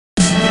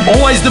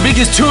Always the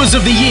biggest tours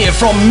of the year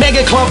from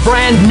mega club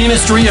brand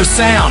Ministry of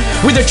Sound.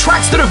 With the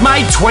tracks that have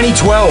made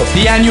 2012.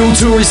 The annual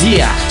tour is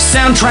here.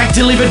 Soundtrack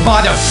delivered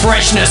by the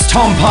freshness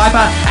Tom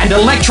Piper and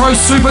electro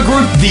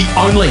supergroup The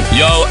Only.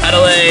 Yo,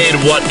 Adelaide,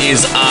 what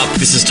is up?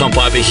 This is Tom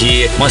Piper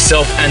here.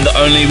 Myself and The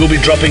Only will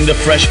be dropping the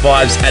fresh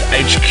vibes at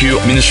HQ.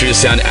 Ministry of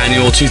Sound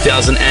Annual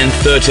 2013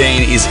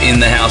 is in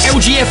the house.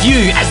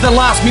 LGFU as the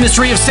last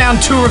Ministry of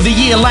Sound tour of the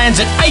year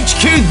lands at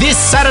HQ this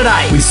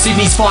Saturday with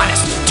Sydney's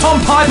finest, Tom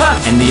Piper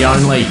and The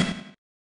Only.